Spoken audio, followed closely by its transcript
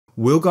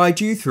we'll guide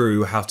you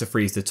through how to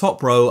freeze the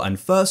top row and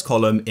first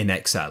column in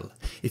Excel.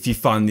 If you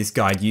find this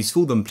guide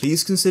useful, then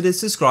please consider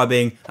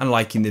subscribing and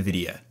liking the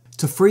video.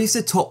 To freeze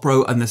the top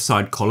row and the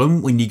side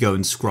column when you go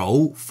and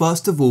scroll,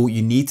 first of all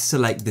you need to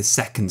select the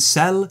second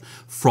cell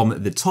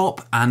from the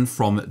top and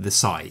from the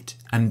side,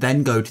 and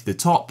then go to the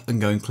top and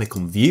go and click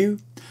on View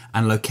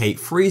and locate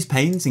Freeze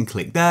Panes and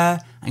click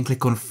there and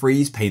click on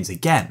Freeze Panes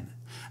again.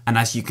 And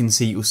as you can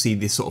see, you'll see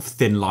this sort of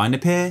thin line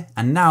appear,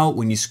 and now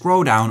when you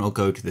scroll down or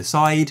go to the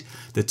side,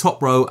 the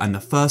top row and the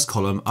first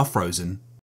column are frozen.